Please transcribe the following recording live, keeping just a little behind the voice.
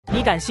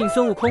你敢信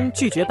孙悟空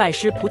拒绝拜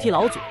师菩提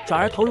老祖，转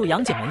而投入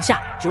杨戬门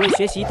下，只为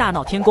学习大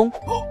闹天宫？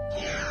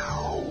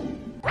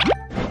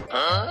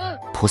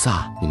菩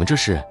萨，你们这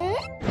是？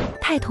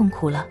太痛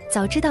苦了，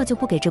早知道就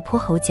不给这泼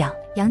猴讲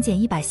杨戬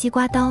一把西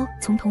瓜刀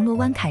从铜锣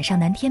湾砍上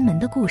南天门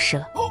的故事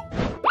了。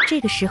这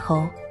个石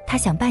猴，他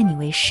想拜你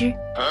为师。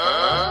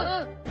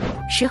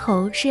石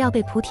猴是要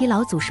被菩提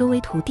老祖收为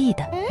徒弟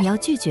的，你要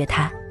拒绝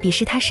他，鄙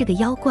视他是个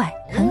妖怪，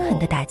狠狠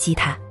地打击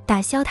他，打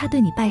消他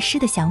对你拜师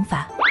的想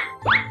法。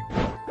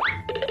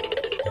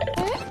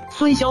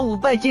孙小武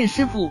拜见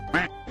师傅。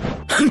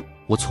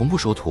我从不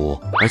收徒，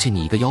而且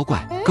你一个妖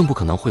怪，更不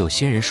可能会有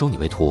仙人收你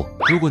为徒。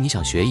如果你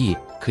想学艺，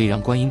可以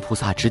让观音菩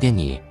萨指点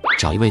你，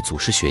找一位祖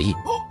师学艺。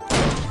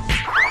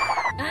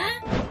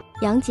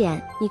杨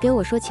戬，你给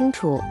我说清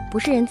楚，不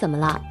是人怎么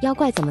了？妖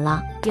怪怎么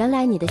了？原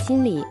来你的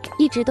心里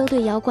一直都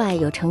对妖怪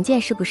有成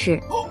见，是不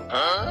是？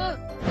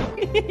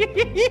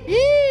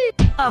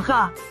啊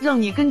哈，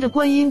让你跟着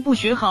观音不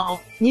学好，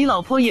你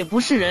老婆也不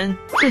是人，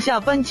这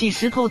下搬起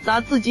石头砸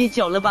自己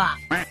脚了吧？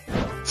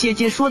姐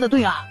姐说的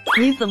对啊，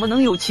你怎么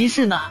能有歧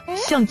视呢？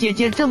像姐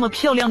姐这么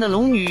漂亮的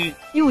龙女，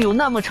又有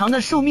那么长的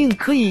寿命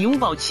可以永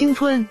葆青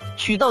春，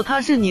娶到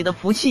她是你的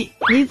福气，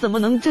你怎么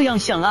能这样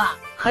想啊？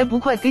还不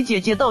快给姐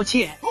姐道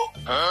歉！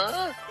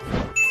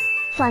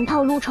反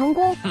套路成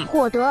功，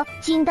获得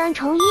金丹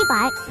乘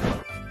100。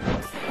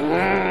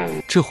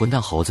这混蛋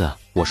猴子，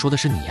我说的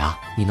是你呀，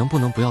你能不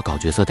能不要搞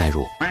角色代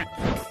入？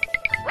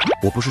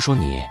我不是说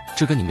你，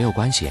这跟你没有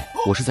关系，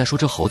我是在说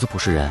这猴子不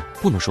是人，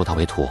不能收他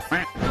为徒。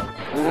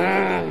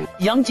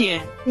杨戬，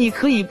你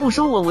可以不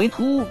收我为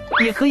徒，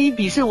也可以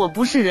鄙视我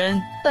不是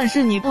人，但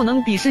是你不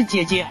能鄙视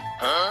姐姐。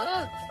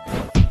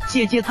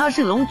姐姐她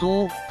是龙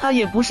族，她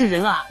也不是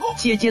人啊。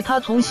姐姐她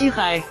从西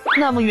海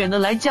那么远的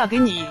来嫁给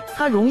你，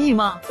她容易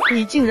吗？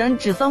你竟然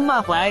指桑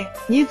骂槐，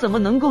你怎么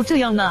能够这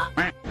样呢？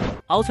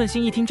敖寸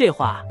心一听这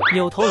话，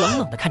扭头冷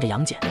冷地看着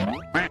杨戬。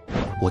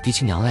我弟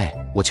亲娘嘞，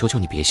我求求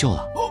你别秀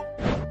了。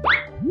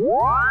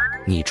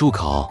你住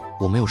口！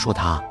我没有说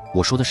他，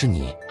我说的是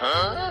你。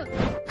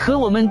可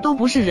我们都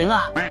不是人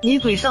啊！你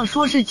嘴上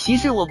说是歧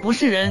视我不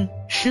是人，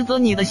实则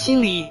你的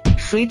心里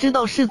谁知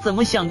道是怎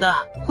么想的？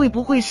会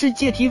不会是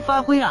借题发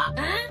挥啊？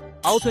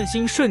敖寸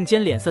心瞬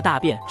间脸色大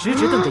变，直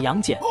直瞪着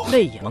杨戬，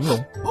泪眼朦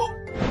胧。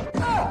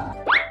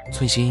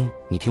寸心，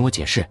你听我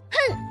解释。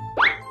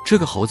这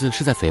个猴子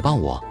是在诽谤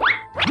我，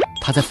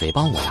他在诽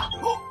谤我呀。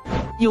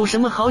有什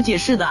么好解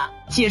释的？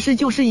解释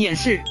就是掩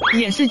饰，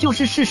掩饰就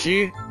是事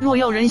实。若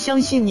要人相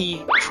信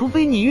你，除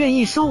非你愿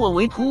意收我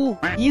为徒，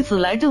以此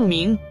来证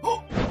明。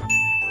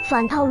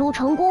反套路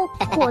成功，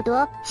获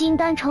得金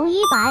丹乘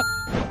100。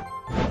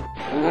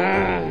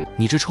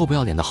你这臭不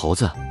要脸的猴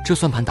子，这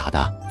算盘打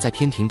的，在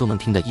天庭都能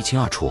听得一清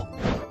二楚。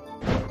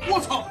我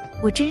操！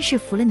我真是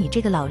服了你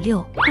这个老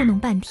六，糊弄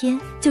半天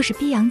就是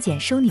逼杨戬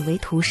收你为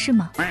徒是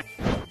吗？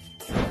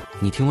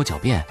你听我狡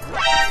辩。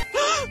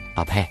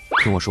啊呸！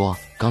听我说，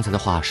刚才的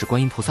话是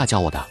观音菩萨教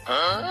我的。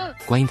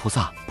观音菩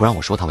萨不让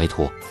我收他为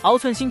徒。敖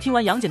寸心听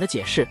完杨戬的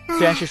解释，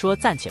虽然是说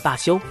暂且罢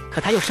休，可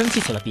他又生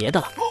气起了别的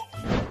了。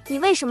你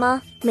为什么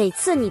每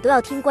次你都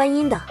要听观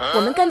音的？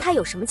我们跟他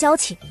有什么交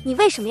情？你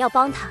为什么要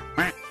帮他？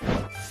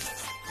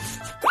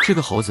这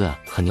个猴子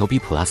很牛逼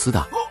普拉斯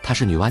的，她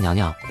是女娲娘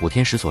娘补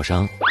天石所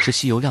生，是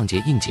西游亮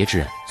节应节之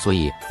人，所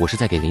以我是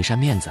在给灵山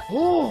面子。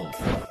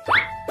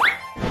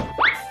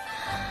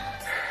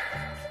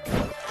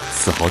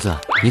死猴子，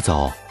你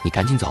走，你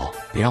赶紧走，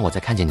别让我再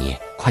看见你，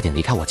快点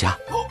离开我家。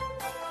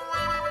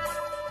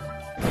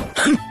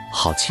哼，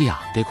好气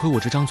呀！得亏我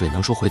这张嘴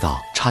能说会道，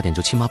差点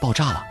就亲妈爆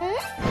炸了。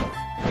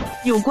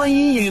有观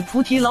音与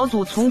菩提老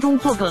祖从中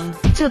作梗，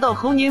这到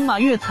猴年马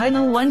月才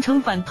能完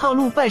成反套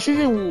路拜师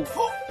任务。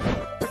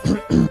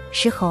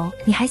石猴，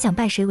你还想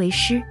拜谁为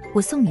师？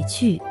我送你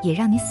去，也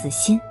让你死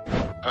心。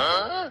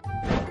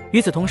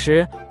与此同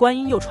时，观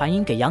音又传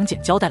音给杨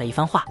戬交代了一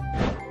番话。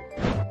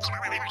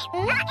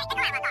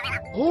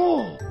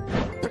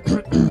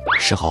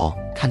石猴，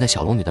看在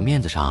小龙女的面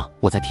子上，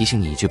我再提醒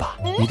你一句吧。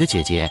你的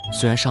姐姐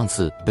虽然上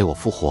次被我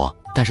复活，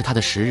但是她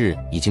的时日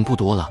已经不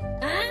多了。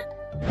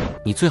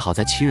你最好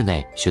在7日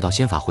内学到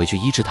仙法回去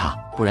医治她，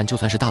不然就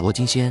算是大罗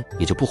金仙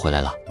也就不回来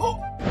了。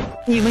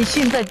你们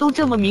现在都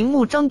这么明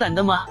目张胆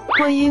的吗？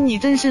观音你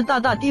真是大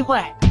大的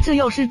坏，这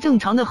要是正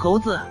常的猴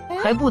子，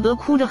还不得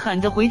哭着喊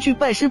着回去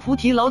拜师菩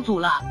提老祖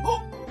了。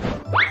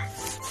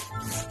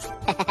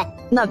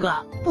那个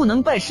不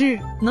能拜师，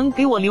能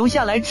给我留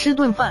下来吃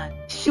顿饭，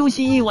休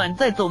息一晚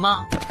再走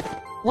吗？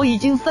我已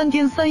经3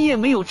天3夜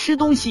没有吃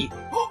东西。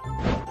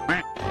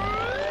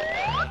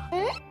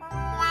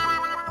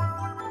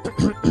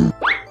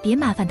别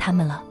麻烦他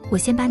们了，我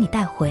先把你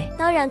带回。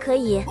当然可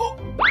以，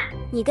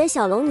你跟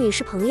小龙女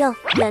是朋友，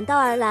远道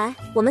而来，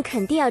我们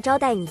肯定要招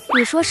待你，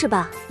你说是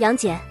吧，杨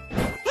戬？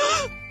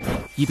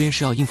一边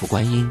是要应付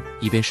观音，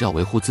一边是要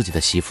维护自己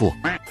的媳妇，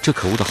这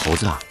可恶的猴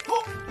子啊！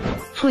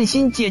寸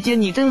心姐姐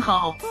你真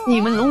好，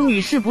你们龙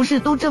女是不是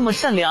都这么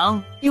善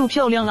良又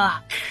漂亮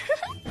啊？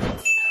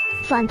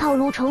反套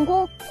路成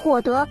功，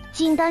获得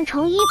金丹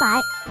乘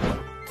100。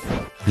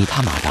你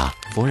他妈的，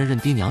逢人认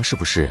爹娘是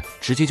不是？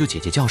直接就姐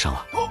姐叫上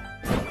了。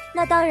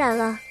那当然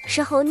了，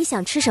石猴你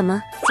想吃什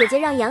么？姐姐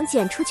让杨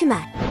戬出去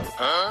买。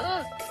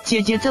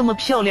姐姐这么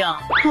漂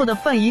亮，做的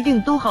饭一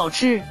定都好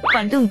吃。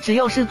反正只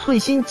要是翠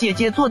心姐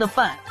姐做的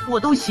饭，我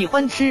都喜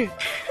欢吃。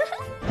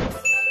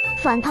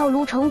反套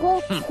路成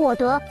功，获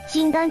得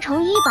金丹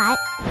乘100。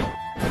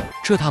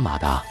这他妈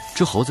的，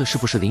这猴子是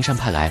不是灵山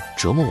派来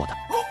折磨我的？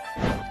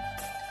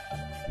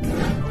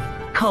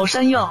烤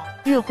山药，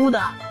热乎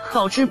的，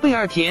好吃倍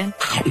儿甜。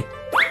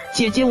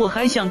姐姐，我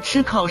还想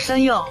吃烤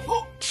山药。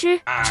吃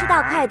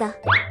大块的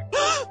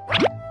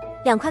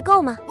，2块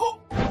够吗？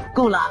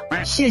够了，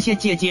谢谢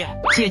姐姐，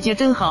姐姐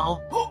真好。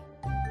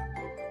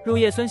入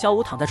夜，孙小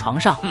武躺在床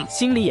上，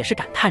心里也是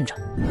感叹着。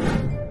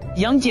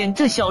杨戬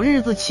这小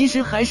日子其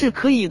实还是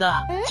可以的，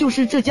就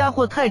是这家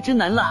伙太直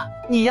男了。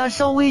你呀，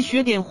稍微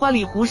学点花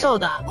里胡哨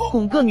的，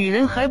哄个女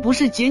人还不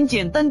是简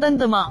简单单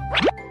的吗？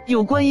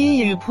有观音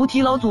也与菩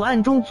提老祖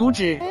暗中阻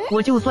止，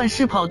我就算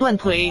是跑断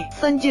腿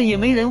，3界也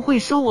没人会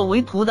收我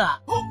为徒的。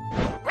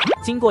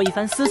经过一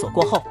番思索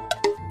过后，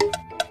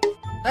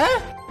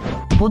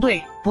不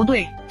对，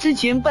之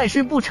前拜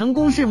师不成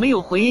功是没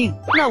有回应，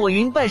那我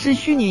云拜师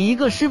虚拟一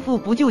个师傅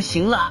不就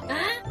行了？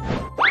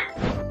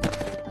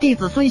弟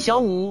子孙小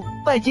武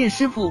拜见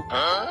师傅。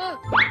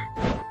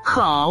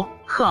好。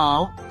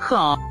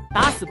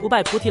打死不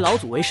拜菩提老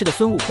祖为师的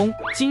孙悟空，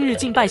今日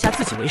竟拜下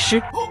自己为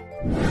师。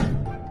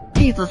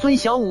弟子孙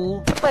小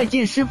武拜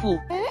见师傅。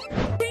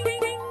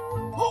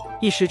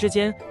一时之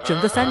间，整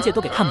个3界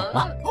都给看懵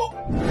了。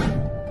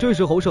这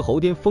时候是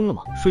猴癫疯了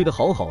吗？睡得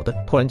好好的，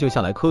突然就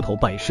下来磕头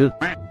拜师了。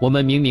我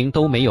们明明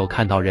都没有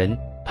看到人，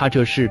他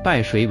这是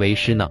拜谁为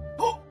师呢？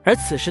而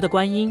此时的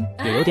观音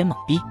也有点懵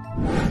逼。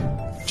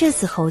这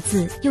死猴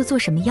子又做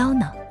什么妖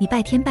呢？你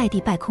拜天拜地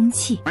拜空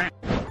气。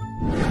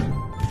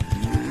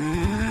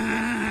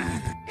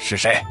是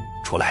谁？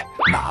出来！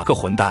哪个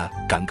混蛋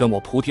敢跟我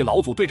菩提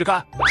老祖对着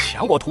干，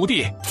抢我徒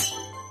弟？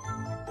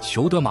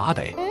求得马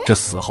得，这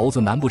死猴子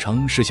难不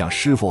成是想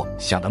师傅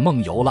想的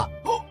梦游了？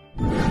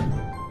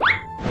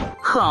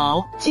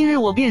好，今日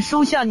我便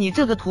收下你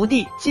这个徒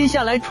弟，接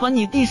下来传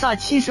你地煞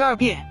72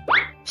遍。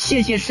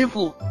谢谢师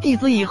傅，弟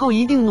子以后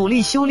一定努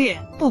力修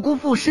炼，不辜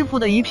负师傅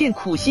的一片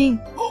苦心。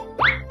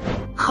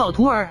好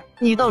徒儿，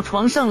你到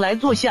床上来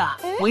坐下，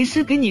为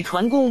师给你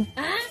传功。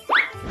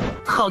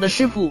好的，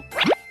师傅。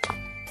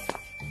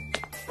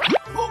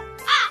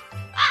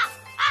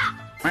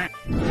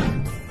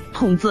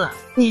童子，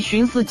你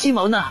寻死鸡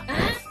毛呢？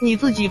你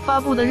自己发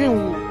布的任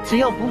务，只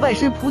要不拜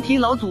师菩提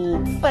老祖，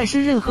拜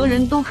师任何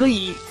人都可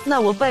以。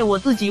那我拜我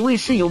自己为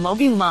师有毛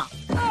病吗？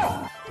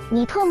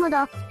你特么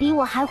的，比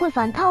我还会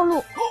反套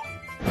路！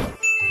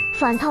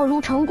反套路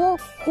成功，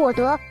获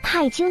得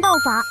太清道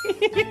法。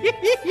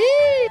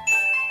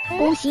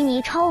恭喜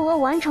你超额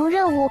完成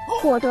任务，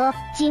获得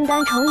金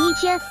丹乘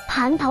1000，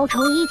蟠桃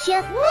乘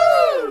1000。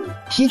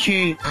提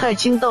取太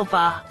清道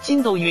法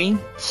筋斗云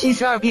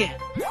72遍。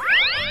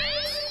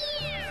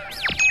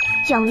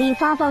奖励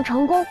发放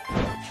成功。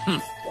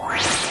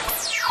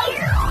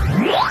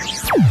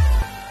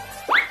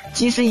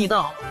吉时已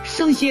到，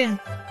升仙！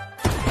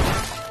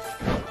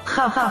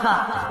哈哈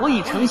哈，我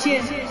已成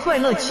仙，快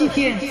乐7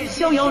天，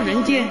逍遥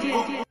人间。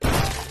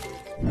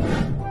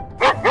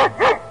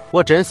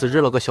我真是日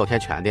了个小甜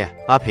圈的，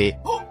啊呸！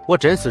我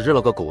真是日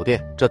了个狗的，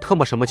这特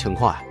么什么情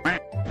况啊？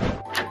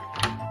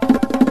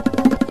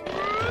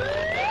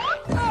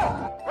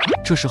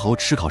这时候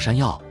吃烤山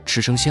药，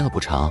吃升仙了不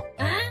成？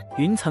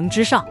云层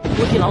之上，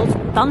菩提老祖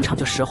当场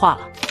就石化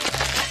了。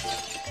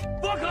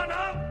不可能，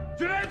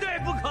绝对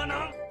不可能！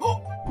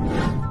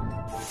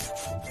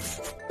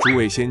诸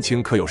位仙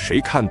卿，可有谁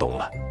看懂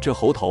了？这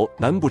猴头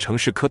难不成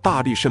是颗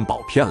大力肾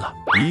宝片了？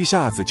一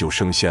下子就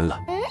升仙了？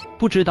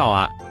不知道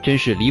啊，真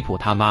是离谱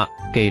他妈！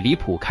给离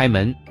谱开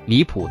门，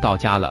离谱到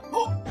家了。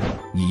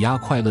你丫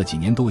快乐几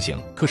年都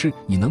行，可是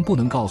你能不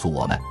能告诉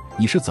我们，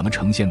你是怎么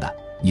成仙的？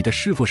你的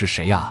师傅是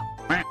谁呀？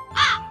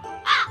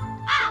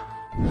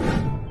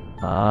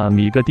啊，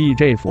米个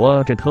DJ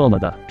佛，这特么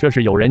的，这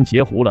是有人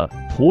截胡了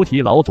菩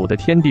提老祖的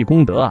天地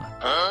功德啊！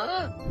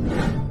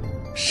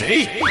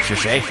谁？是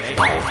谁？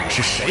到底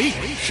是谁？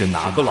是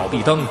哪个老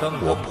壁灯？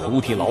我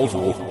菩提老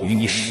祖与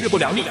你势不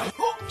两立！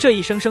这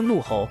一声声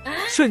怒吼，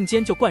瞬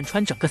间就贯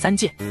穿整个3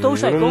界。都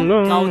帅公，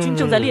老君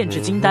正在炼制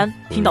金丹，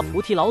听到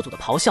菩提老祖的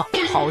咆哮，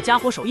好家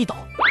伙手一抖，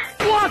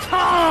我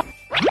操！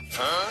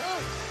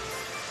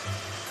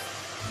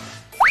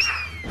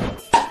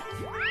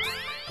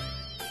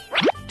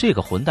这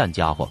个混蛋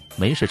家伙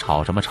没事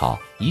吵什么吵，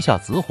一下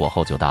子火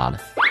候就大了。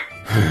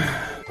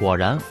果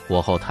然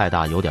火候太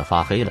大，有点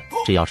发黑了。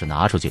这要是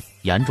拿出去，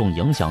严重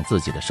影响自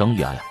己的声誉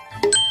呀。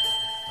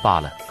罢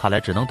了，看来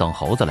只能等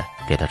猴子来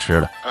给他吃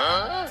了。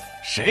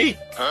谁？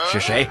是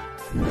谁？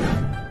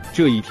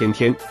这一天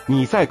天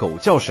你在狗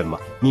叫什么？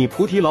你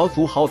菩提老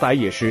祖好歹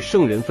也是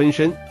圣人分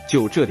身，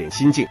就这点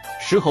心境，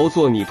石猴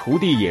做你徒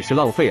弟也是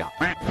浪费啊！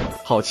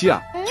好气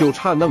啊，就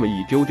差那么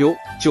一丢丢，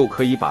就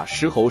可以把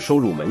石猴收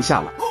入门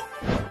下了。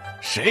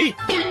谁？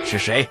是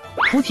谁？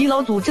菩提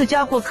老祖这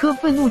家伙可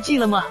愤怒极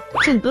了吗？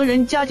震得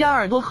人家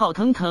耳朵好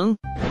疼疼。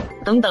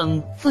等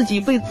等，自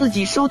己被自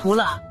己收徒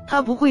了，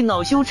他不会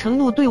恼羞成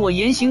怒对我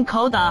严刑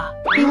拷打，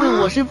你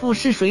问我师父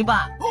是谁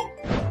吧？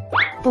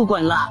不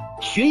管了，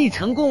学艺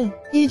成功，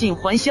衣锦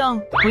还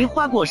乡，回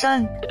花果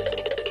山。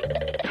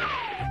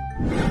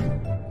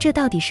这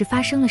到底是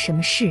发生了什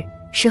么事？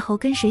石猴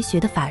跟谁学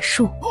的法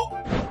术？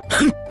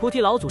菩提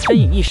老祖身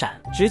影一闪，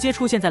直接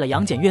出现在了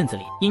杨戬院子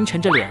里，阴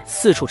沉着脸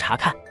四处查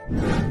看。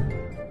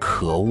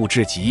可恶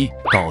至极，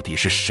到底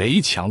是谁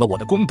抢了我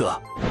的功德？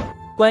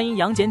观音、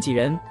杨戬几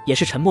人也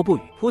是沉默不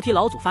语。菩提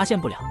老祖发现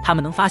不了，他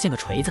们能发现个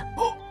锤子。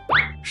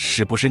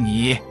是不是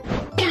你？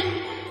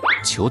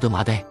裘德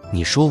麻呆，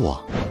你说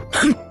我？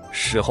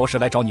石猴是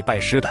来找你拜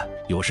师的，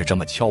又是这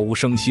么悄无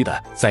声息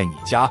的在你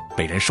家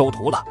被人收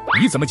徒了，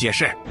你怎么解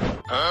释？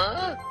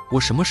我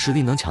什么实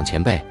力能抢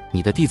前辈？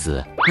你的弟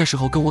子那时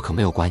候跟我可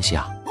没有关系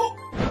啊！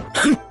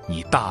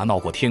你大闹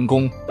过天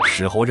宫，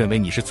石猴认为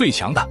你是最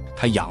强的，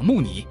他仰慕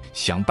你，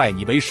想拜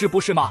你为师，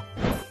不是吗？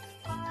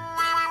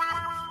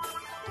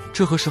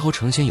这和石猴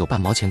成仙有半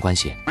毛钱关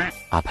系？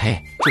啊呸！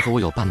这和我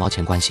有半毛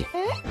钱关系？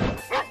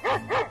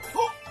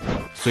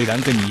虽然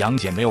跟你杨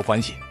戬没有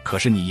关系，可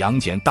是你杨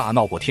戬大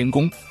闹过天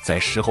宫，在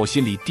石猴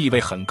心里地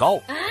位很高。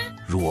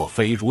若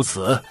非如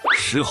此，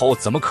石猴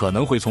怎么可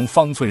能会从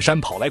方寸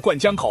山跑来灌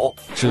江口？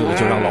这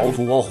就让老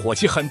祖我火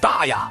气很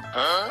大呀！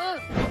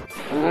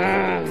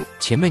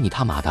前辈，你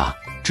他妈的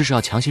这是要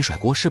强行甩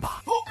锅是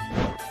吧？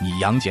你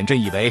杨戬真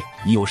以为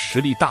你有实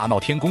力大闹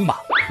天宫吗？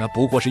那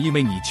不过是因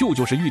为你舅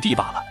舅是玉帝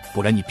罢了，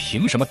不然你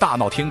凭什么大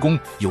闹天宫，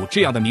有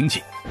这样的名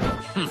气？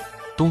哼！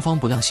东方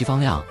不亮西方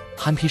亮，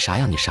憨批啥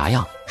样你啥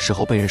样。石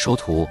猴被人收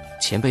徒，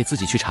前辈自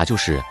己去查就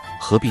是，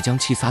何必将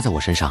气撒在我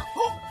身上？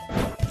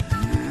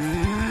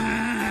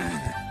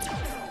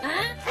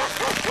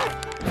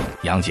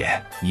杨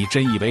戬，你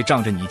真以为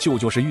仗着你舅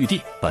舅是玉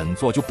帝，本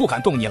座就不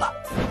敢动你了？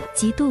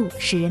嫉妒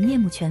使人面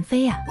目全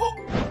非啊！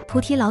菩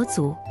提老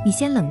祖，你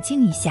先冷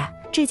静一下，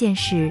这件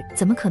事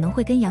怎么可能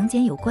会跟杨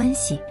戬有关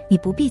系？你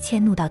不必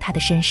迁怒到他的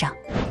身上。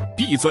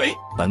闭嘴！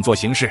本座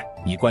行事，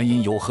你观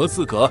音有何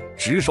资格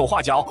指手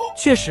画脚？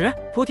确实，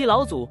菩提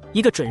老祖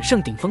一个准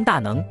圣顶峰大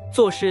能，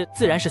做事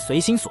自然是随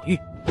心所欲。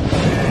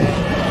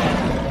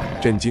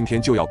朕今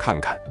天就要看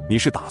看你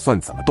是打算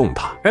怎么动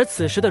他。而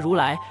此时的如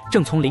来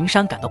正从灵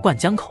山赶到灌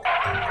江口。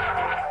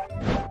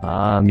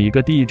啊，你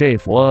个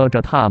DJ 佛，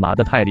这他妈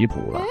的太离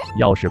谱了！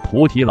要是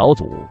菩提老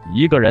祖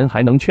一个人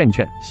还能劝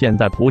劝，现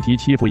在菩提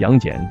欺负杨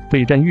戬，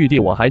对阵玉帝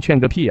我还劝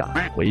个屁啊！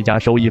回家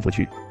收衣服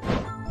去。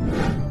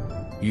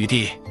玉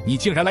帝，你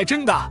竟然来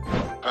真的！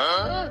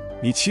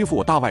你欺负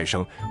我大外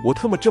甥，我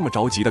他妈这么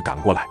着急的赶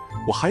过来，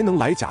我还能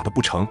来假的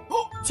不成？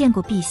见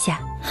过陛下。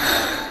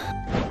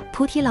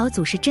菩提老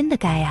祖是真的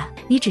该啊！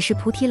你只是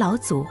菩提老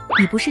祖，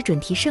你不是准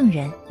提圣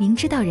人，明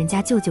知道人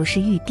家舅舅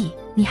是玉帝，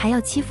你还要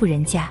欺负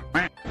人家？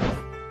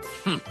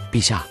哼，陛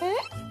下，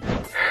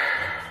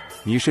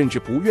你甚至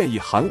不愿意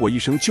喊我一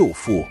声舅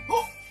父。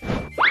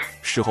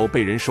石猴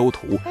被人收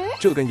徒，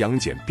这跟杨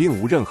戬并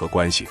无任何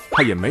关系，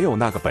他也没有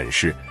那个本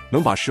事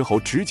能把石猴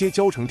直接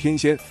教成天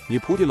仙。你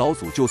菩提老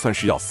祖就算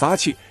是要撒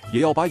气，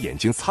也要把眼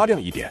睛擦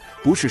亮一点，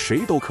不是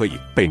谁都可以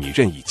被你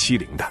任意欺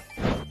凌的。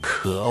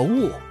可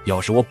恶！要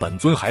是我本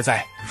尊还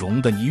在，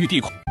容得你玉帝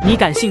狂！你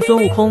敢信孙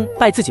悟空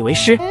拜自己为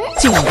师，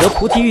竟引得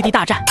菩提玉帝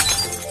大战？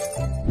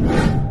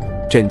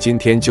朕今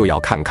天就要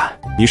看看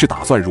你是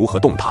打算如何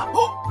动他。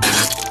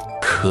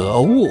可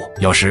恶！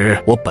要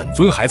是我本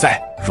尊还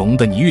在，容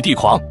得你玉帝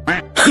狂！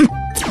哼！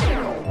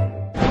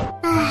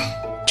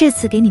这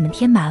次给你们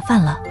添麻烦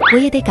了，我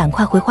也得赶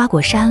快回花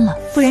果山了，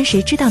不然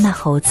谁知道那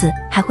猴子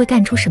还会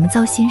干出什么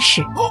糟心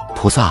事。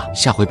菩萨，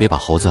下回别把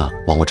猴子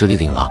往我这里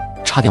领了，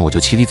差点我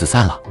就妻离子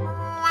散了。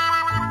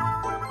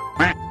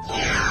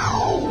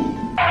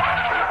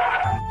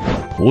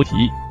菩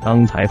提，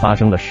刚才发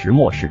生了什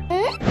么事？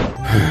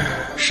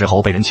石猴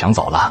被人抢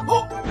走了。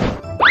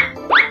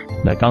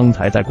那刚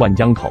才在灌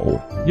江口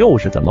又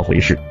是怎么回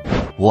事？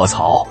卧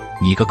槽，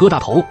你个疙瘩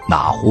头，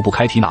哪壶不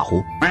开提哪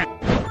壶。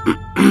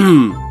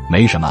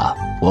没什么，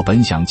我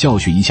本想教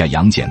训一下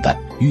杨戬的，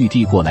玉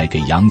帝过来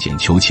给杨戬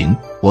求情，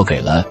我给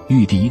了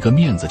玉帝一个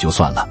面子就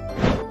算了。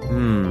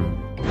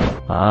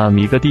啊，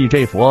你个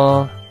DJ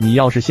佛，你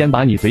要是先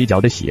把你嘴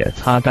角的血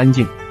擦干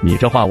净，你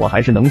这话我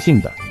还是能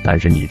信的，但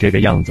是你这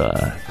个样子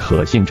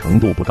可信程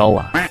度不高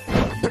啊。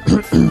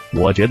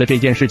我觉得这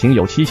件事情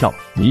有蹊跷，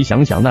你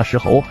想想那石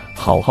猴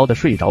好好的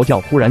睡着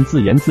觉，忽然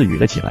自言自语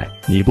了起来，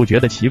你不觉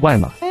得奇怪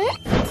吗？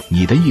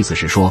你的意思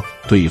是说，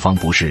对方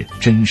不是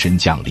真身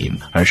降临，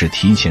而是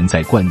提前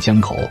在灌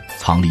江口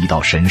藏了一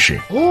道神识？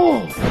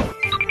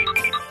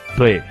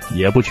对，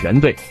也不全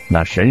对，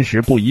那神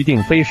识不一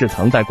定非是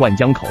藏在灌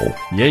江口，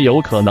也有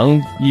可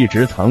能一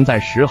直藏在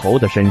石猴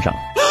的身上。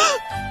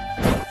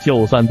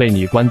就算被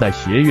你关在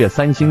斜月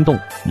三星洞，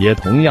也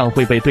同样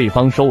会被对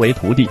方收为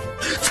徒弟。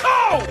操！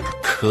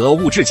可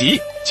恶至极！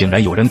竟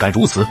然有人敢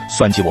如此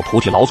算计我菩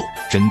提老祖，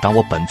真当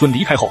我本尊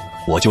离开后，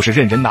我就是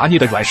任人拿捏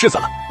的软柿子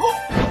了。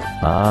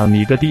啊，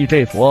你个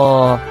DJ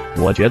佛，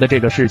我觉得这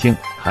个事情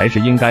还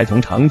是应该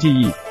从长计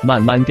议，慢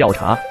慢调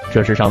查，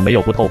这世上没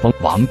有不透风。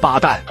王八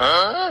蛋！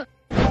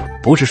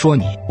不是说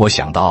你，我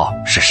想到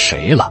是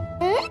谁了。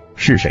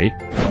是谁？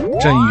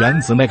镇元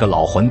子那个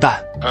老混蛋。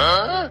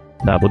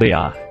那不对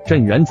啊，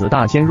镇元子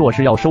大仙若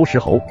是要收石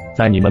猴，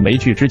在你们没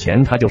去之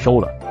前他就收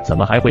了，怎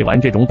么还会玩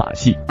这种把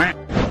戏？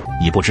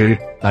你不知，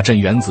那镇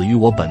元子与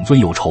我本尊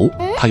有仇，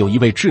他有一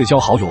位至交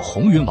好友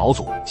红云老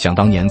祖，想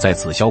当年在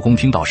紫霄宫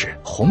听到时，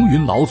红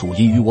云老祖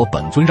因与我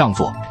本尊让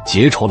座，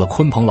结仇了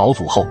鲲鹏老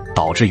祖后，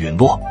导致陨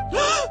落。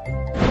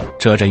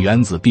这镇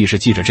元子必是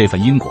记着这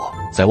份因果，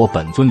在我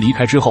本尊离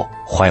开之后，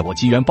坏我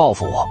机缘报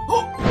复我。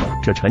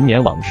这陈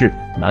年往事，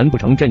难不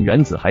成镇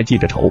元子还记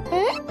着仇？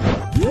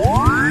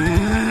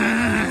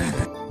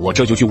我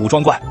这就去武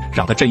装观，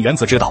让他镇元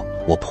子知道，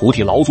我菩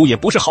提老祖也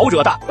不是好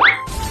惹的。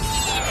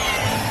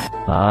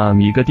啊，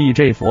你个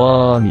DJ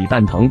佛，你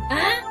蛋疼！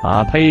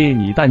啊呸，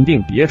你淡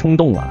定，别冲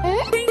动啊！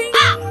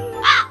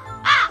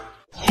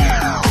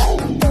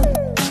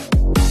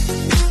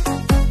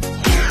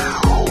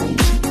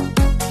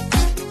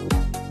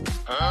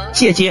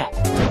姐姐，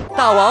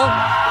大王，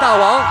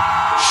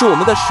是我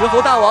们的石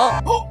猴大王。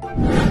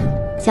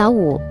小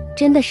五，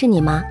真的是你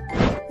吗？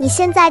你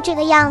现在这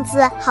个样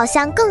子，好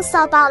像更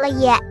骚包了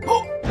耶！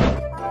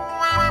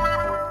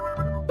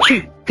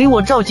去，给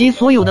我召集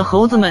所有的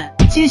猴子们！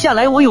接下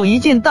来我有一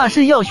件大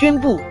事要宣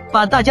布，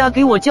把大家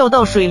给我叫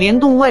到水帘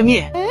洞外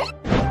面。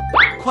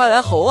快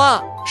来猴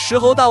啊！石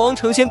猴大王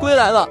成仙归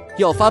来了，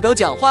要发表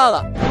讲话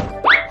了。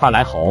快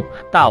来猴，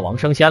大王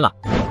升仙了！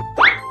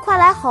快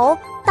来猴，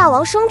大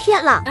王升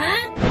天了！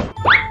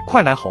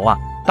快来猴啊，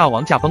大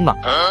王驾崩了！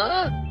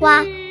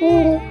哇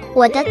呜，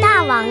我的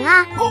大王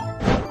啊！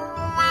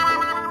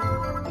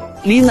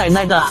李奶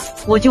奶的，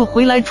我就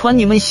回来传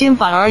你们仙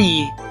法而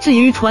已，至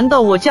于传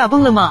到我驾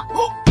崩了吗？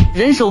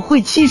人手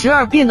会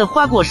72变的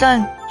花果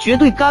山，绝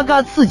对嘎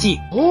嘎刺激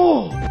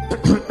哦！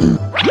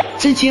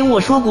之前我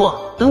说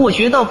过，等我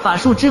学到法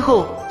术之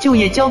后，就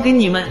也交给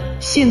你们。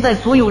现在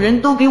所有人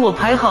都给我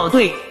排好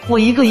队，我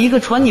一个一个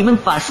传你们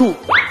法术。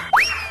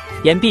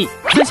言毕，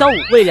孙小武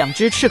为2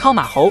只赤尻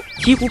马猴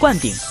醍醐灌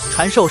顶，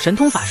传授神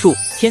通法术：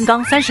天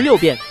罡36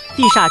变，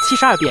地煞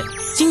72变，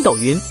筋斗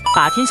云，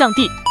把天象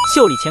地，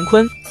袖里乾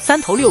坤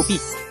，3头6臂。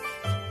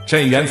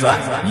镇元子，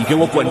你给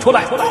我滚出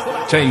来！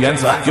镇元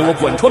子，给我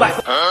滚出来！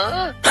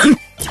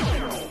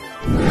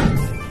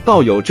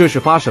道友这是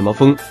发什么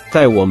疯，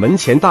在我门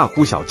前大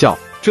呼小叫，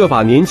这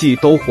把年纪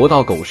都活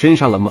到狗身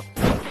上了吗？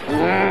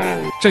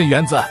镇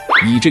元子，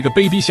你这个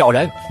卑鄙小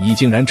人，你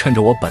竟然趁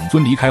着我本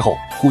尊离开后，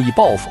故意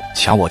报复，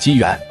抢我机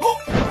缘。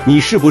你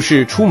是不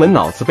是出门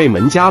脑子被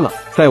门夹了，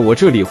在我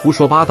这里胡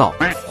说八道？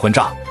混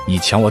账！你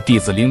抢我弟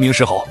子灵明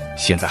石猴，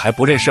现在还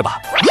不认识吧？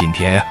今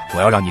天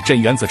我要让你镇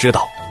元子知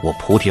道，我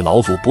菩提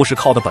老祖不是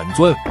靠的本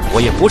尊，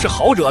我也不是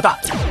好惹的。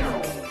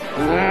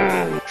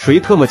谁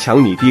特么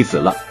抢你弟子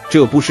了？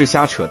这不是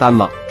瞎扯淡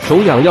吗？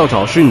手痒要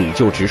找事你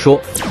就直说。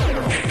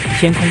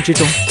天空之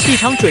中，一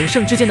场准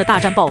圣之间的大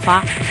战爆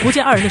发，不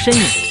见2人的身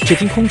影，只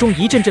听空中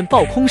一阵阵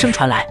爆空声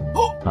传来。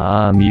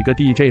啊，你个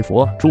DJ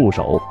佛，住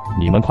手！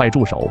你们快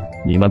住手！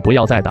你们不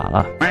要再打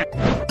了。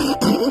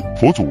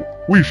佛祖，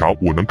为啥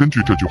我能根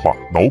据这句话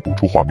脑补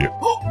出画面？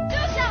住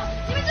手！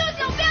你们住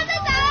手！不要再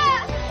打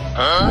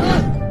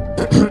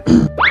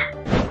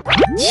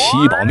了！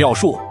七宝妙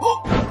术，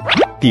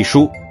地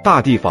书，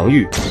大地防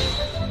御。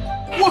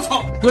我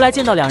操！如来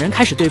见到2人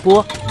开始对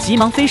波，急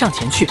忙飞上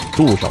前去。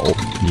住手！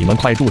你们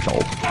快住手！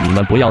你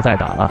们不要再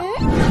打了。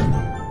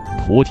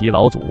菩提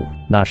老祖，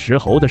那石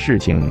猴的事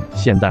情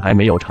现在还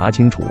没有查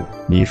清楚，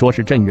你说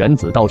是镇元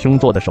子道兄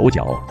做的手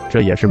脚，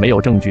这也是没有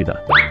证据的。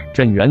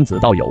镇元子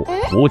道友，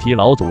菩提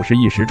老祖是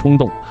一时冲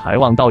动，还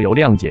望道友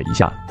谅解一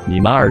下。你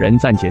们2人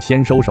暂且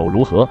先收手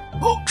如何？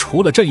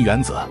除了镇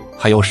元子，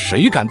还有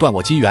谁敢断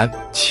我机缘，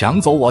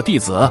抢走我弟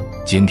子？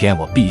今天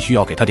我必须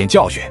要给他点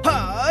教训。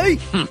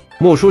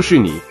莫说是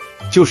你，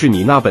就是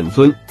你那本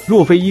尊，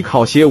若非依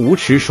靠些无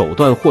耻手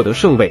段获得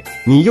圣位，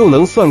你又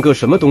能算个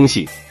什么东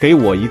西？给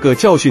我一个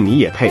教训你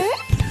也配？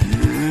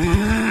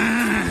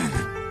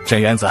镇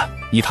元子，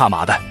你他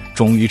妈的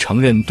终于承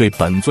认对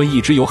本尊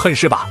一直有恨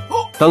是吧？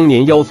当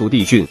年妖族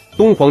帝俊、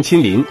东皇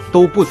亲临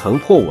都不曾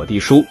破我地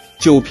书，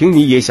就凭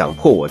你也想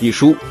破我地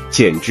书，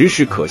简直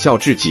是可笑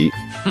至极！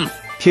哼！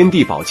天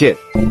地宝剑。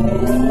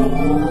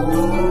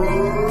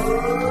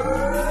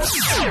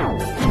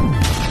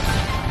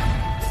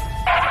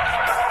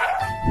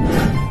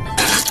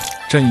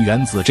镇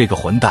元子这个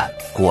混蛋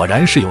果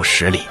然是有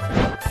实力。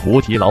菩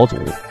提老祖，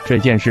这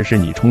件事是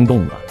你冲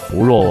动了，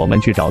不若我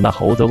们去找那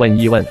猴子问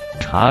一问，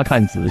查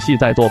看仔细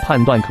再做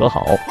判断可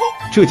好？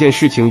这件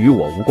事情与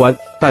我无关，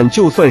但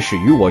就算是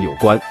与我有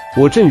关，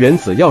我镇元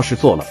子要是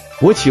做了，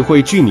我岂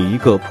会惧你一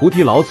个菩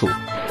提老祖？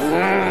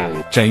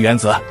镇元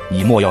子，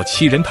你莫要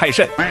欺人太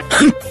甚！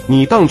哼！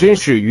你当真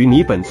是与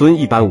你本尊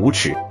一般无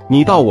耻？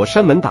你到我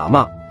山门打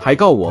骂，还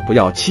告我不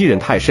要欺人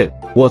太甚，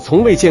我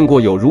从未见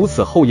过有如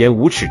此厚颜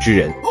无耻之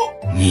人。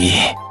你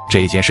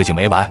这件事情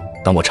没完，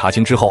等我查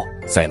清之后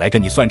再来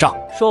跟你算账。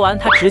说完，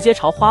他直接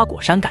朝花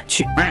果山赶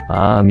去。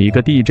啊，你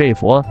个 DJ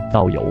佛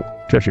道友，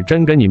这是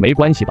真跟你没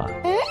关系吧？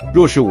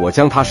若是我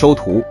将他收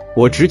徒，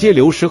我直接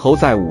留石猴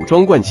在武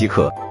装观即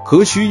可，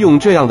何须用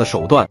这样的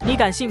手段？你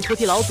敢信菩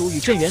提老祖与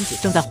镇元子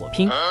正在火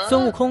拼，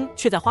孙悟空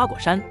却在花果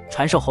山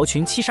传授猴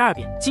群72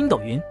变筋斗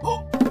云？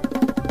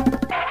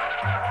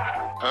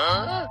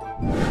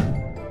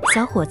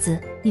小伙子，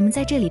你们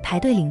在这里排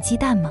队领鸡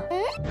蛋吗？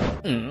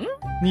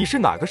你是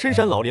哪个深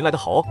山老林来的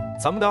猴？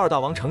咱们的二大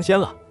王成仙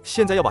了，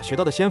现在要把学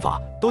到的仙法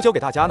都教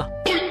给大家呢。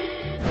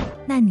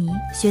那你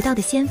学到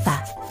的仙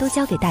法都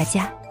教给大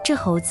家，这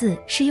猴子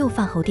是又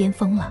犯猴癫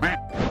疯了。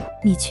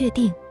你确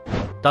定？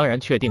当然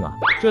确定啊，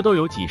这都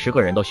有几十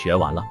个人都学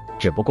完了。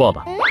只不过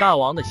吧，大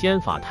王的仙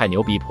法太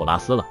牛逼普拉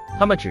斯了，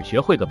他们只学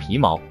会个皮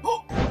毛。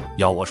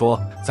要我说，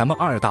咱们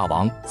二大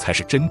王才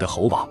是真的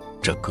猴王，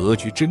这格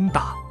局真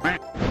大。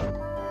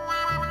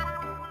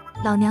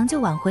老娘就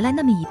晚回来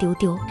那么一丢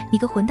丢，你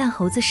个混蛋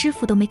猴子师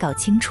傅都没搞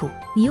清楚，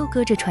你又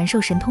搁着传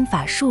授神通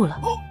法术了。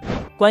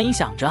观音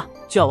想着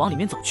就要往里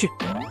面走去。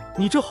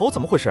你这猴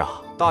怎么回事啊？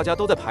大家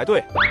都在排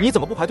队，你怎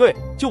么不排队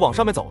就往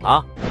上面走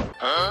呢？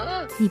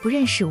你不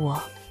认识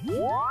我？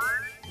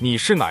你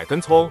是哪根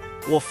葱？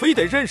我非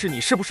得认识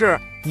你是不是？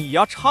你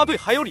呀插队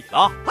还有理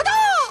了！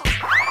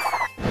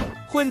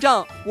混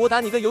账！我打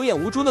你个有眼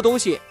无珠的东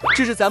西！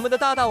这是咱们的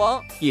大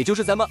王，也就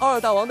是咱们二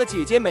大王的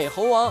姐姐美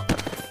猴王，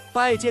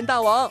拜见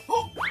大王！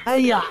哎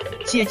呀，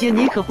姐姐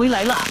你可回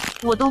来了，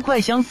我都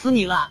快想死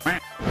你了！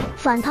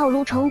反套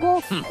路成功，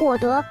获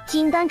得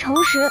金丹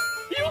诚实。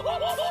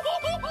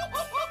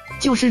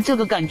就是这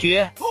个感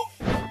觉。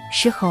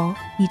石猴，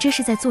你这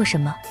是在做什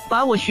么？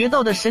把我学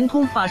到的神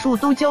通法术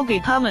都交给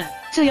他们，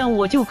这样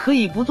我就可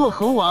以不做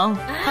猴王，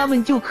他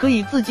们就可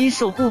以自己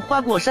守护花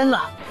果山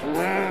了。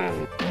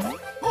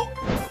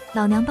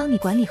老娘帮你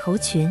管理猴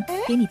群，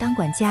给你当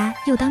管家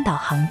又当导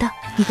航的，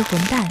你个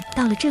混蛋，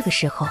到了这个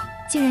时候，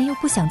竟然又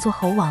不想做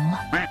猴王了。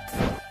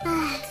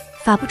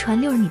法不传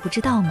六儿，你不知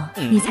道吗？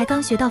你才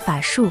刚学到法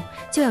术，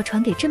就要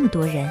传给这么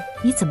多人，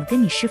你怎么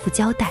跟你师傅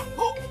交代？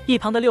一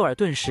旁的六儿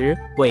顿时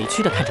委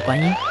屈地看着观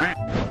音，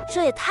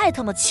这也太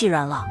他妈气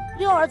人了！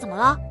六儿怎么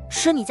了？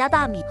吃你家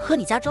大米，喝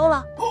你家粥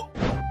了？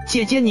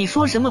姐姐，你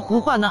说什么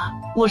胡话呢？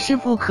我师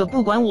傅可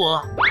不管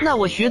我，那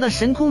我学的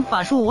神通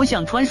法术，我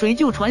想传谁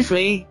就传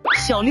谁。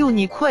小六，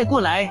你快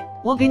过来，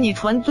我给你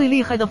传最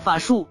厉害的法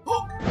术。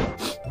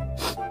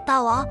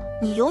大王，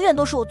你永远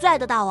都是我最爱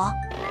的大王。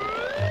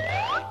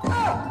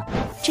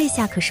这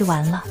下可是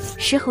完了，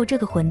石猴这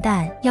个混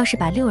蛋，要是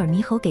把六耳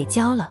猕猴给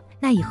教了，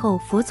那以后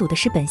佛祖的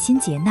是本心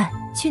劫难，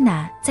去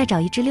哪再找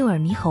一只六耳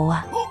猕猴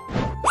啊？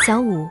小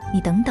五，你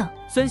等等！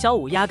孙小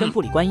五压根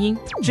不理观音，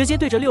直接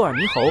对着六耳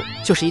猕猴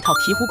就是一套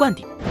醍醐灌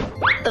顶。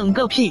等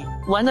个屁，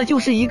玩的就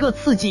是一个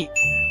刺激。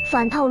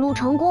反套路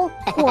成功，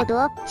获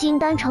得金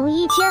丹诚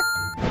1000。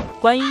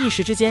观音一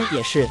时之间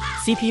也是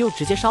CPU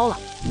直接烧了。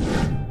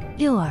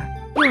六耳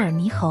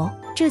猕猴，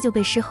这就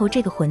被石猴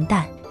这个混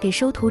蛋给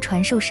收徒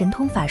传授神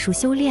通法术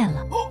修炼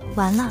了。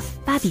完了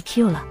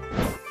，BBQ 了。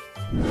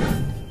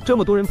这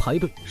么多人排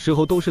队，石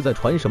猴都是在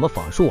传什么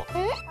法术啊？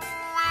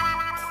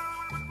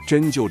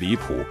真就离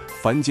谱，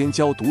凡间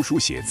教读书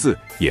写字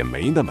也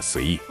没那么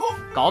随意，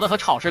搞得和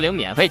超市领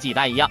免费鸡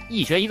蛋一样，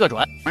一学一个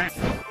准。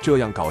这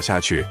样搞下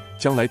去，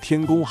将来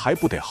天宫还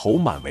不得猴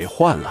满为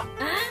患了？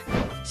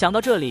想到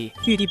这里，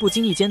玉帝不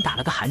经意间打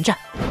了个寒战，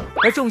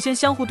而众仙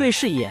相互对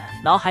视一眼，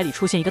脑海里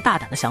出现一个大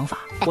胆的想法：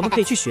我们可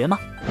以去学吗？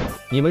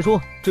你们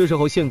说，这时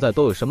候现在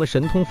都有什么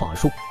神通法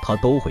术？他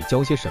都会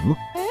教些什么？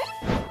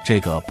这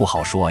个不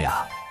好说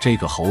呀，这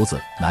个猴子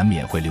难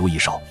免会留一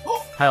手。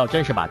他要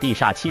真是把地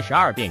煞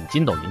72变与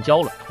筋斗云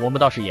教了，我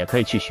们倒是也可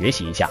以去学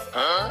习一下。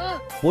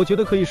我觉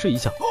得可以试一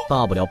下，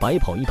大不了白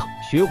跑一趟，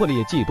学会了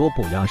也技多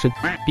不压身。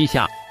陛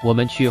下，我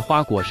们去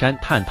花果山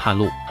探探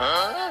路。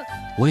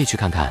我也去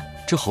看看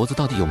这猴子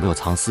到底有没有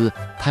藏私，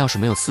他要是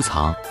没有私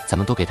藏，咱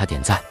们都给他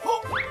点赞。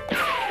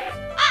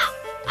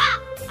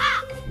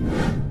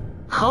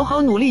好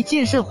好努力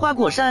建设花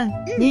果山，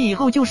你以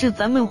后就是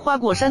咱们花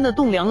果山的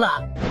栋梁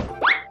了。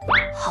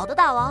好的，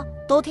大王，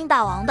都听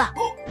大王的。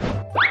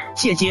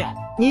姐姐，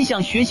你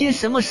想学些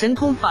什么神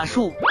通法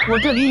术？我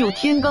这里有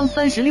天罡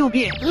36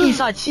变、地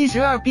煞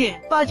72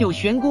变、8九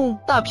玄功、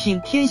大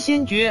品天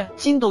仙诀、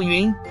筋斗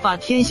云、法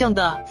天象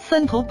的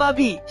3头8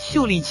臂、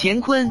袖里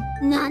乾坤。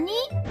哪里？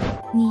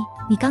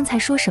你刚才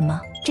说什么？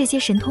这些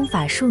神通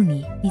法术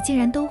你竟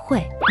然都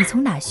会？你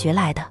从哪学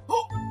来的？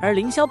而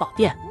凌霄宝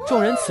殿，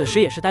众人此时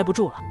也是待不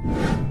住了。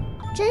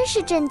真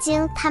是震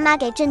惊！他妈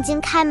给震惊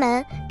开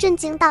门，震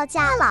惊到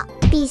家了！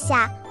陛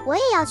下，我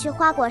也要去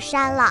花果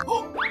山了。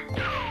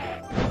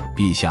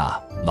陛下，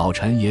老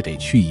臣也得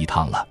去一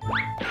趟了。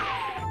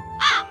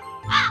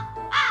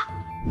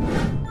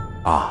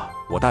啊，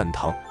我蛋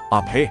疼！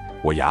啊呸，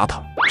我牙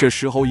疼！这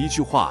时候一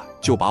句话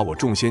就把我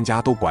众仙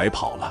家都拐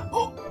跑了。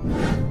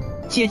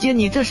姐姐，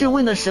你这是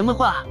问的什么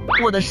话？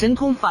我的神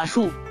通法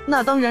术，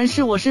那当然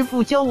是我师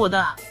父教我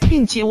的，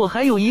并且我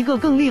还有一个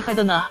更厉害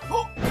的呢。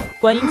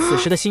观音此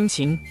时的心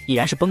情已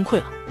然是崩溃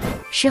了。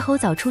石猴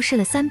早出世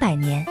了300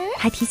年，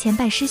还提前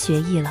拜师学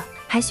艺了，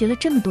还学了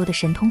这么多的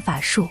神通法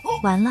术，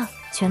完了，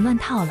全乱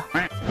套了。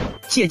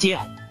姐姐，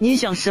你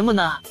想什么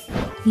呢？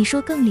你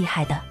说更厉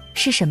害的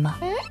是什么？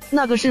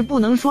那个是不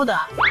能说的，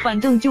反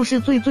正就是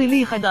最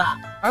厉害的，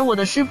而我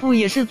的师傅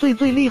也是最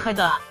厉害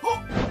的。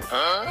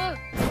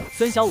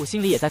孙小武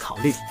心里也在考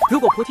虑，如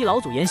果菩提老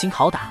祖严刑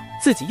拷打，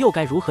自己又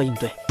该如何应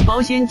对？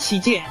保险起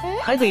见，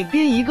还得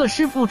编一个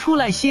师傅出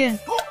来先。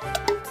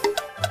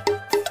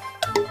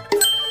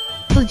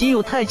自己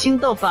有太清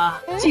道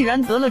法，既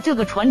然得了这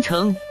个传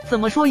承，怎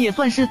么说也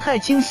算是太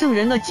清圣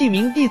人的记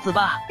名弟子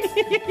吧。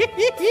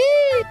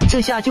这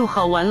下就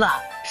好玩了，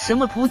什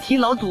么菩提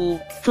老祖、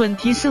准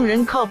提圣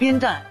人靠边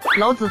站，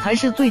老子才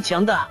是最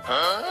强的。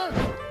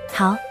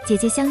好，姐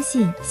姐相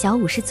信小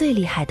武是最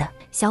厉害的。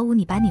小武，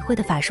你把你会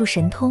的法术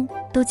神通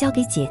都交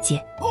给姐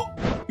姐。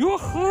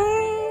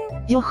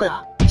哟呵，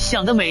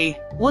想得美！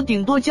我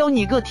顶多教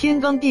你个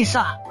天罡地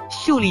煞、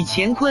袖里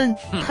乾坤，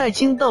太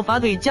清道法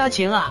得加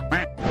钱啊。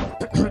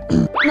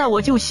那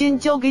我就先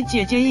交给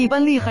姐姐一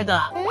般厉害的，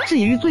至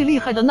于最厉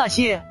害的那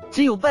些，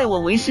只有拜我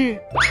为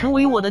师，成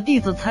为我的弟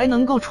子才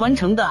能够传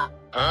承的。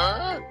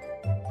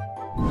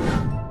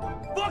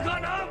不可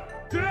能，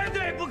绝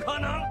对不可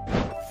能！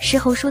石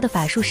猴说的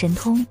法术神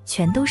通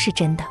全都是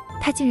真的，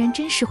他竟然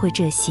真是会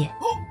这些。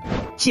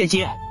姐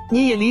姐，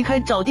你也离开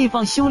找地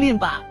方修炼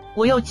吧，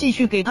我要继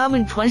续给他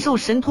们传授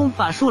神通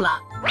法术了。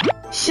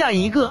下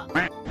一个。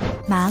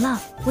麻了，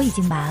我已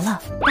经麻了，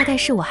大概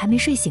是我还没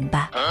睡醒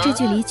吧。这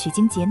距离取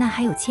经劫难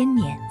还有1000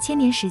年，1000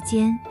年时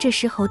间，这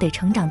石猴得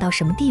成长到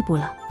什么地步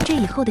了？这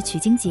以后的取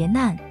经劫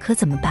难可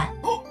怎么办？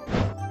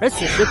而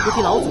此时菩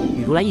提老祖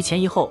与如来一前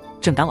一后，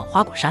正赶往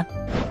花果山。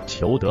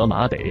求得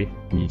马得，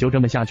你就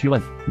这么下去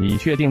问？你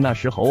确定那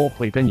石猴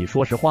会跟你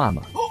说实话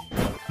吗？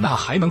那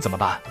还能怎么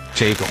办？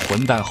这个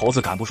混蛋猴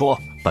子敢不说，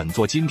本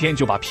座今天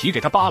就把皮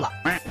给他扒了。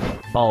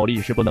暴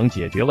力是不能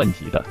解决问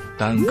题的，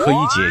但可以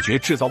解决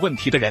制造问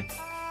题的人。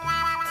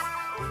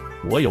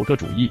我有个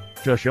主意，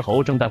这石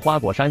猴正在花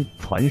果山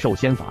传授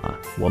仙法，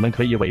我们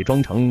可以伪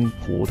装成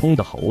普通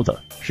的猴子，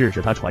试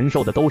试他传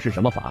授的都是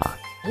什么法。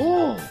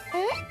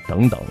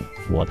等等，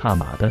我他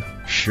妈的，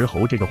石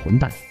猴这个混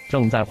蛋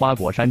正在花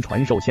果山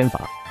传授仙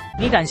法。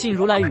你敢信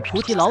如来与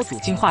菩提老祖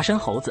竟化身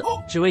猴子，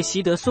只为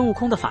习得孙悟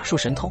空的法术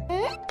神通？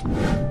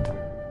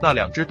那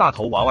2只大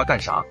头娃娃干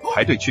啥？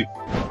排队去！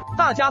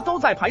大家都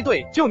在排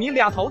队，就你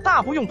2头大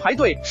不用排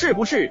队，是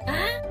不是？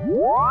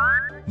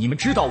你们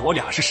知道我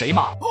俩是谁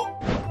吗？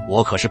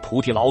我可是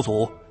菩提老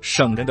祖，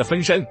圣人的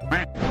分身。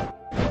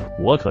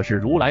我可是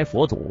如来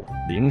佛祖，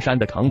灵山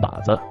的扛把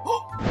子。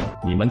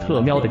你们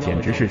特喵的简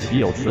直是岂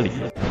有此理！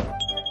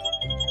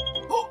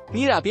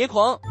你俩别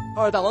狂，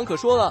二大王可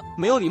说了，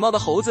没有礼貌的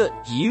猴子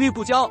一律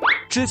不教，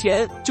之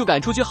前就赶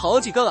出去好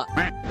几个了。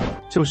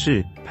就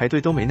是排队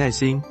都没耐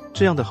心，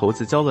这样的猴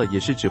子教了也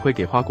是只会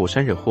给花果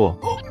山惹祸。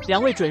2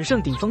位准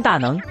圣顶峰大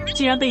能，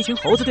竟然被一群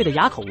猴子对得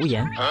哑口无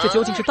言，这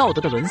究竟是道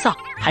德的沦丧，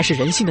还是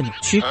人性的扭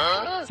曲？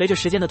随着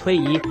时间的推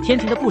移，天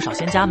庭的不少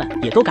仙家们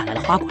也都赶来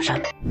了花果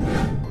山。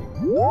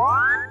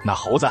那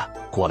猴子，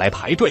过来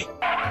排队。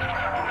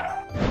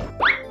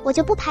我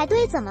就不排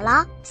队怎么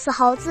了？死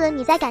猴子，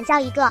你再敢叫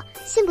一个，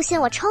信不信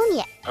我抽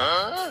你？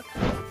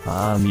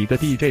啊，你个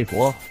DJ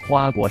佛，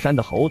花果山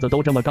的猴子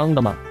都这么刚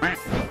的吗？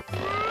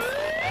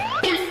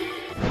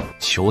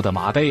求的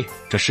马呆，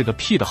这是个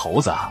屁的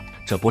猴子啊！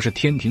这不是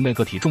天庭那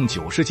个体重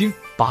90斤、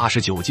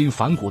89斤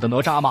反骨的哪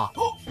吒吗？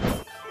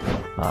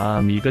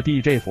啊，你个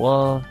DJ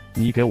佛，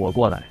你给我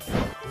过来！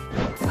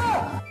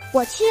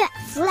我去，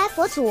如来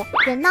佛祖，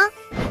人呢？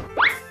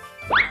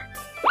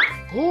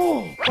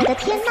我的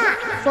天呐，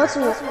佛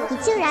祖，你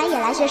竟然也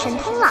来学神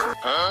通了！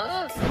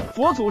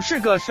佛祖是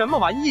个什么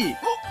玩意？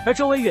而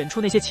周围远处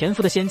那些潜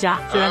伏的仙家，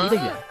虽然离得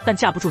远，但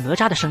架不住哪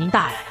吒的声音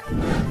大呀！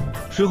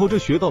石猴这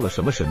学到了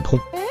什么神通？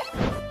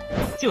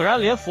竟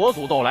然连佛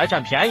祖都来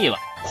占便宜了，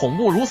恐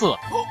怖如斯！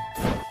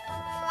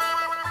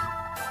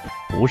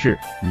不是，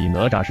你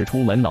哪吒是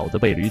出门脑子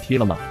被驴踢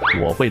了吗？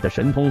我会的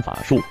神通法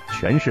术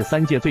全是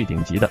3界最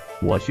顶级的，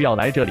我需要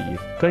来这里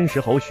跟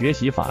石猴学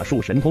习法术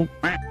神通。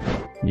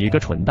你个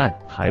蠢蛋，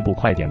还不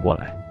快点过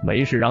来！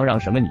没事嚷嚷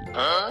什么你？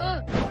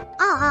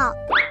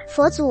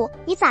佛祖，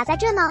你咋在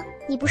这呢？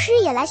你不是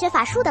也来学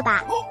法术的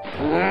吧？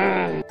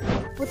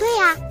不对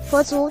呀，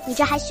佛祖，你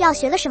这还需要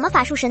学了什么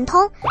法术神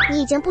通？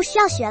你已经不需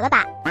要学了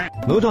吧？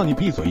哪吒，你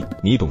闭嘴！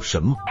你懂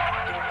什么？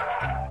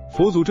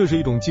佛祖这是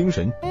一种精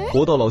神，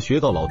活到老学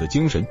到老的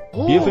精神。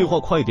别废话，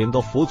快点到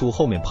佛祖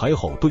后面排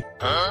好队。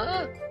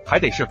还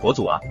得是佛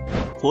祖啊！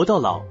活到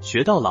老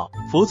学到老，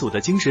佛祖的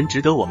精神值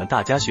得我们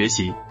大家学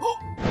习。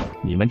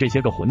你们这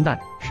些个混蛋，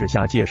是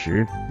下界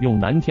时用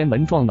南天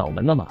门撞脑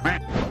门了吗？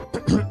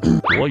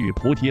我与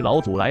菩提老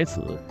祖来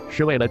此，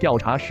是为了调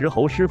查石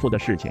猴师傅的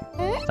事情。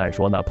再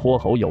说那泼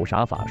猴有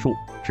啥法术，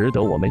值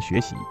得我们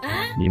学习？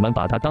你们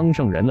把他当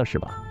圣人了是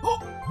吧？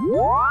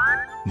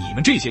你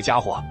们这些家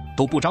伙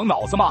都不长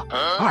脑子吗？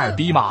二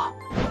逼吗？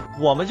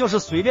我们就是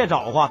随便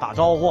找话打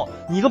招呼，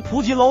你个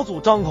菩提老祖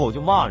张口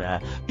就骂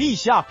人，陛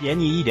下贬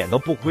你一点都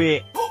不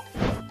亏。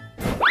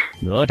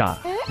哪吒，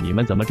你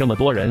们怎么这么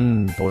多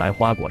人都来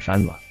花果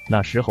山了？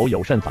那石猴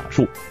有甚法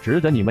术，值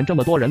得你们这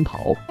么多人跑？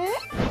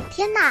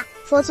天哪，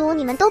佛祖，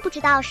你们都不知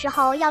道石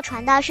猴要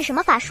传的是什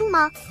么法术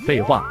吗？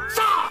废话。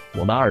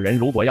我们2人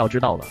如果要知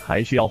道了，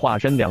还需要化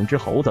身2只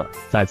猴子，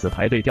在此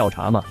排队调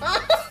查吗？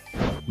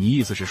你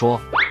意思是说，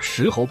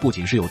石猴不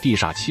仅是有地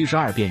煞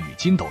72变与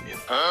筋斗云，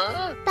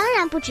当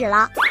然不止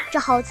了。这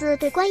猴子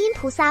对观音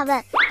菩萨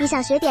问：“你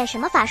想学点什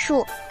么法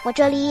术？我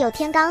这里有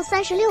天罡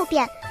36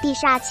变、地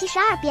煞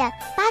72变、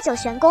8九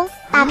玄功、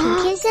大品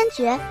天仙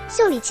诀、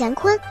袖里乾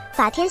坤、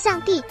法天象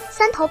地、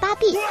3头8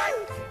臂。”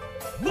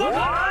不可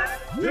能，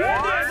绝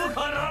对不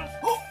可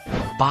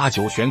能！8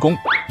九玄功，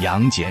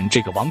杨戬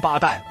这个王八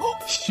蛋；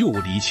袖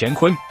里乾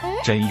坤，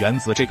真元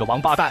子这个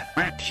王八蛋；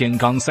天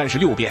罡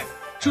36变，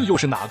这又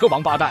是哪个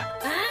王八蛋？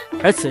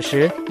而此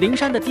时，灵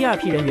山的第2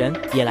批人员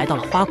也来到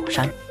了花果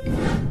山。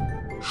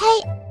嘿，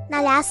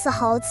那俩死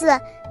猴子，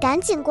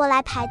赶紧过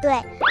来排队！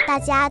大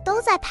家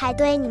都在排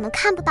队，你们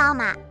看不到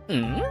吗？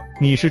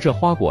你是这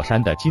花果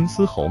山的金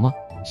丝猴吗？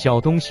小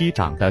东西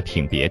长得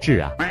挺别致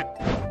啊。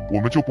我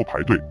们就不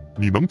排队，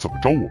你能怎么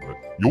着我们？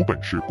有本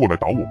事过来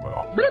打我们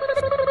啊！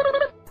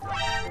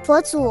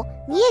佛祖，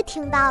你也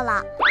听到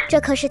了，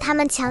这可是他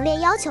们强烈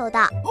要求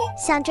的。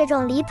像这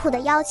种离谱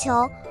的要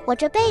求，我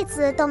这辈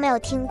子都没有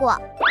听过。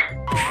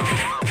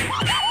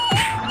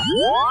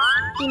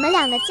你们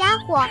2个家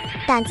伙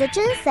胆子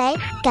真肥，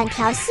敢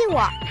调戏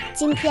我，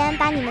今天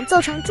把你们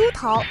揍成猪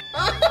头！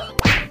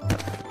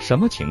什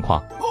么情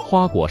况？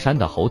花果山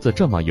的猴子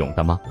这么勇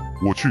的吗？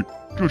我去，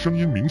这声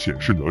音明显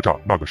是哪吒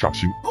那个煞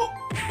星。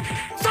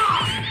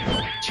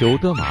求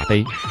得马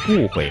杯，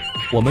误会，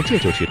我们这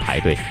就去排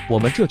队，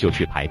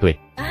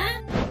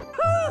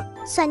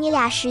算你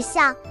俩识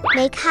相，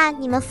没看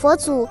你们佛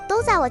祖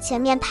都在我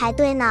前面排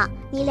队呢，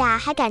你俩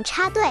还敢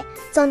插队，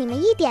揍你们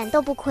一点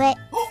都不亏。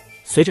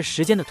随着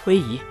时间的推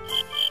移，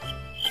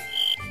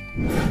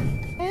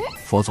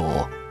佛祖，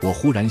我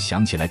忽然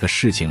想起来个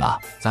事情啊，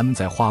咱们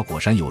在花果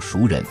山有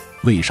熟人，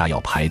为啥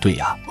要排队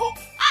呀？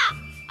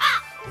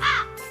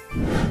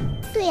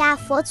对呀，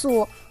佛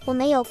祖，我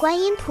们有观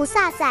音菩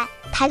萨在，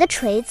抬个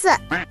锤子。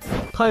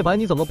太白，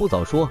你怎么不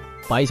早说？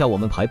白一下我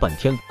们排半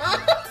天。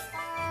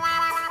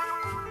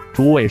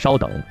诸位稍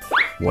等，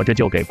我这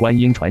就给观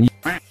音传音。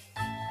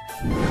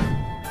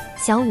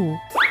小五，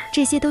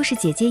这些都是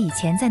姐姐以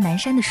前在南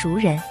山的熟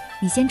人，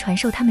你先传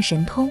授他们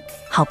神通，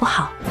好不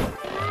好？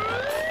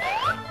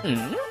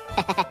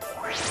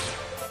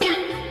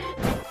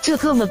这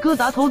特么疙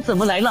瘩头怎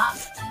么来了？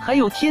还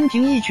有天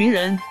庭一群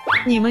人，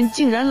你们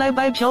竟然来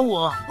白嫖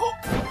我！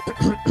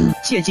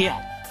姐姐，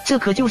这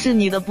可就是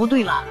你的不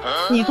对了。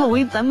你作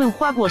为咱们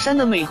花果山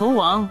的美猴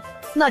王，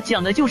那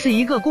讲的就是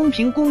一个公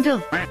平公正，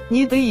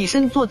你得以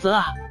身作则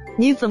啊！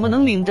你怎么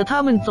能领着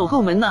他们走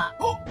后门呢？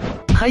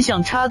还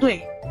想插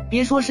队？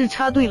别说是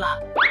插队了，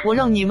我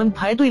让你们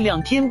排队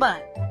2天半，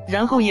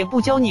然后也不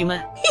教你们。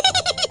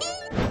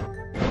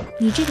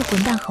你这个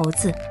混蛋猴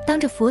子，当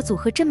着佛祖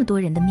和这么多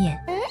人的面，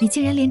你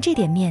竟然连这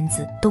点面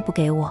子都不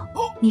给我，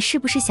你是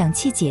不是想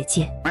气姐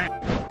姐？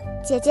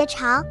姐姐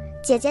长，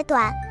姐姐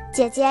短，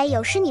姐姐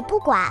有事你不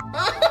管。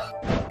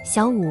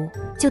小五，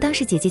就当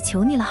是姐姐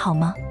求你了好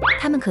吗？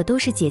他们可都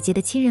是姐姐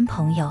的亲人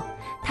朋友，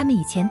他们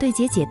以前对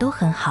姐姐都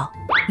很好，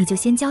你就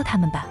先教他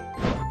们吧。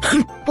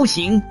哼，不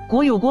行，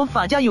国有国，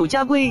法家有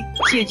家规。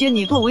姐姐，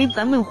你作为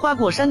咱们花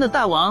果山的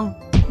大王，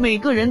每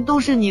个人都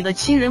是你的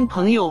亲人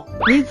朋友，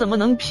你怎么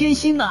能偏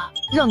心呢？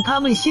让他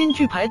们先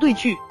去排队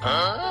去。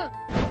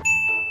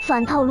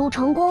反套路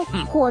成功，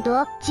获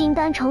得金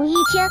丹成1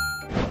天。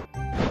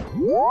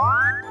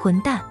混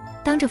蛋！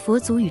当着佛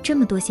祖与这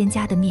么多仙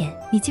家的面，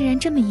你竟然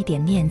这么一点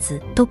面子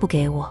都不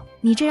给我，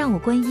你这让我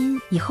观音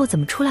以后怎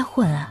么出来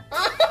混啊？